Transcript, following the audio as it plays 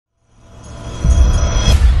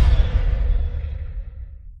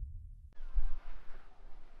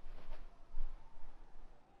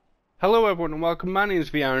Hello everyone and welcome, my name is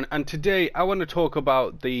Viaran and today I want to talk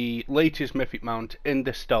about the latest mythic mount in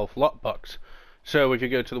the stealth lockbox. So if you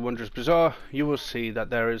go to the Wondrous Bazaar, you will see that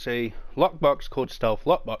there is a lockbox called Stealth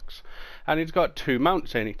Lockbox and it's got two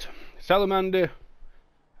mounts in it, Salamander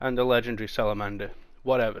and a legendary Salamander,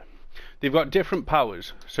 whatever. They've got different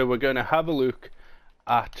powers, so we're going to have a look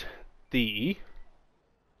at the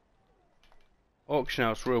auction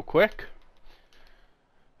house real quick.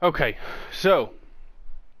 Okay, so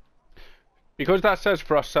because that says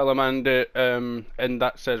Frost Salamander and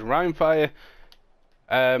that says Rhymefire,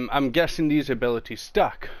 I'm guessing these abilities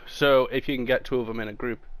stack. So if you can get two of them in a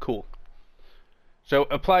group, cool. So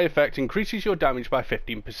apply effect increases your damage by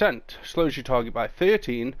 15%, slows your target by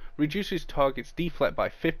 13, reduces target's deflect by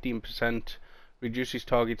 15%, reduces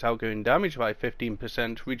target's outgoing damage by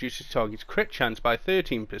 15%, reduces target's crit chance by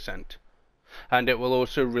 13%. And it will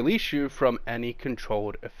also release you from any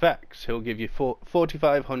controlled effects. He'll give you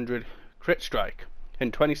 4,500 crit strike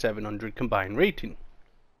and 2700 combined rating.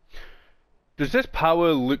 Does this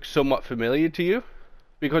power look somewhat familiar to you?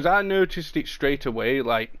 Because I noticed it straight away.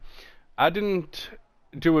 Like, I didn't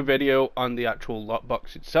do a video on the actual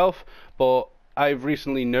lockbox itself, but I've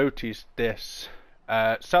recently noticed this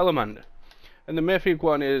salamander, and the mythic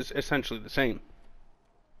one is essentially the same.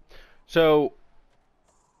 So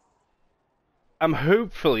I'm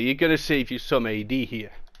hopefully going to save you some AD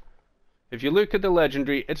here. If you look at the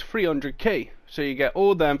legendary, it's 300k, so you get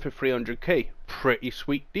all them for 300k. Pretty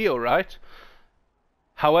sweet deal, right?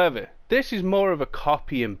 However, this is more of a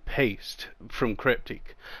copy and paste from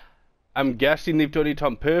Cryptic. I'm guessing they've done it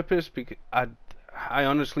on purpose, because I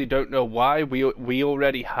honestly don't know why. We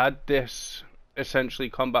already had this essentially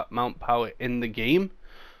combat mount power in the game,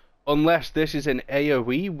 unless this is an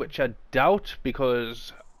AoE, which I doubt,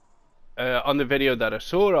 because on the video that I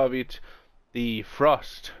saw of it, the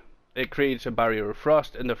frost, it creates a barrier of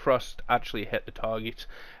frost, and the frost actually hit the target,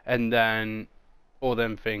 and then all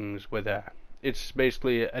them things were there. It's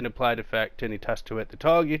basically an applied effect, and it has to hit the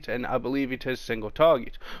target, and I believe it is single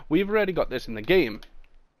target. We've already got this in the game.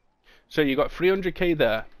 So you got 300k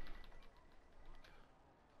there,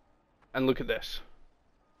 and look at this.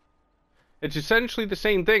 It's essentially the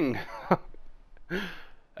same thing.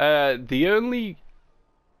 The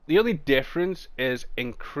only difference is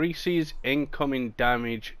increases incoming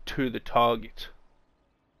damage to the target.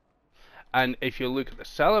 And if you look at the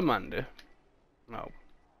salamander, no,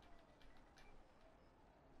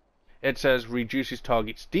 it says reduces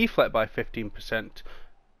target's deflect by 15%.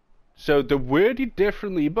 So they're worded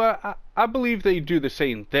differently, but I believe they do the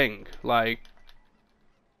same thing. Like,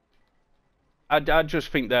 I just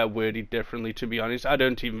think they're worded differently, to be honest. I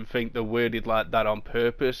don't even think they're worded like that on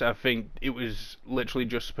purpose. I think it was literally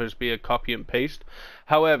just supposed to be a copy and paste.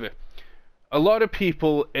 However, a lot of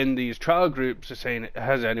people in these trial groups are saying,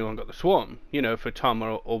 has anyone got the Swarm? You know, for Tom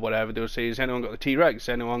or whatever, they'll say, has anyone got the T-Rex?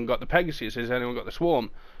 Has anyone got the Pegasus? Has anyone got the Swarm?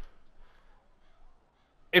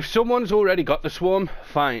 If someone's already got the Swarm,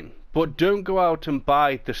 fine. But don't go out and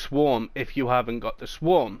buy the Swarm if you haven't got the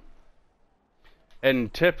Swarm.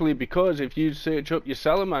 And typically, because if you search up your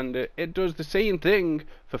salamander, it does the same thing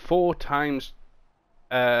for 4 times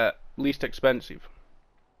least expensive.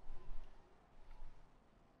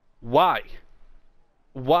 Why?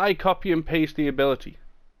 Why copy and paste the ability?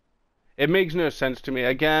 It makes no sense to me.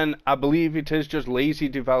 Again, I believe it is just lazy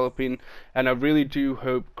developing, and I really do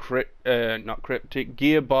hope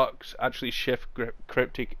Gearbox actually shift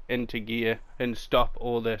Cryptic into gear and stop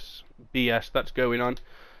all this BS that's going on.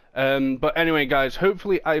 But anyway, guys,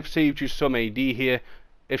 hopefully I've saved you some AD here.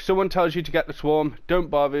 If someone tells you to get the Swarm, don't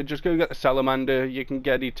bother, just go get the Salamander. You can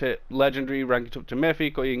get it at Legendary, rank it up to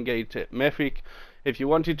Mythic, or you can get it at Mythic. If you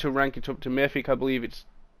wanted to rank it up to Mythic, I believe it's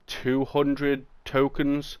 200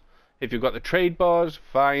 tokens. If you've got the trade bars,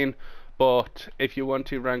 fine. But if you want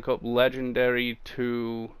to rank up Legendary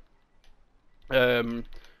to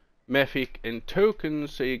Mythic in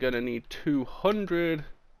tokens, so you're going to need 200.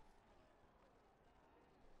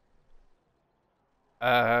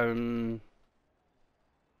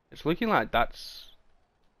 It's looking like that's,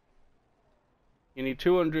 you need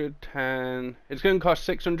 210. It's going to cost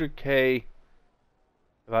 600k.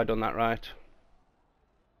 Have I done that right?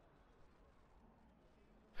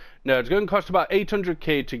 No, it's going to cost about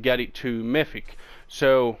 800k to get it to Mythic.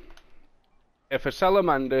 So if a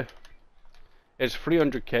salamander is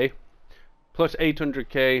 300k plus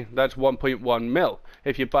 800k, that's 1.1 mil.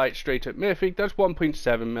 If you buy it straight at Mythic, that's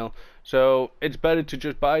 1.7 mil. So it's better to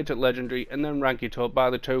just buy it at Legendary and then rank it up, buy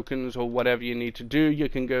the tokens or whatever you need to do. You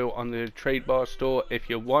can go on the trade bar store if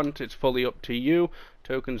you want. It's fully up to you.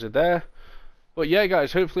 Tokens are there. But yeah,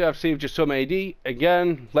 guys, hopefully I've saved you some AD.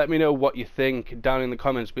 Again, let me know what you think down in the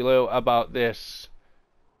comments below about this.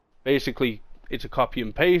 Basically, it's a copy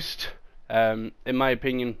and paste. In my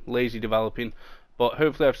opinion, lazy developing. But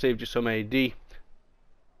hopefully I've saved you some AD.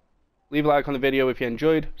 Leave a like on the video if you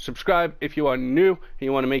enjoyed. Subscribe if you are new and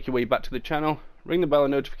you want to make your way back to the channel. Ring the bell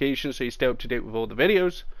and notifications so you stay up to date with all the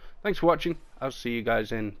videos. Thanks for watching. I'll see you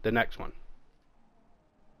guys in the next one.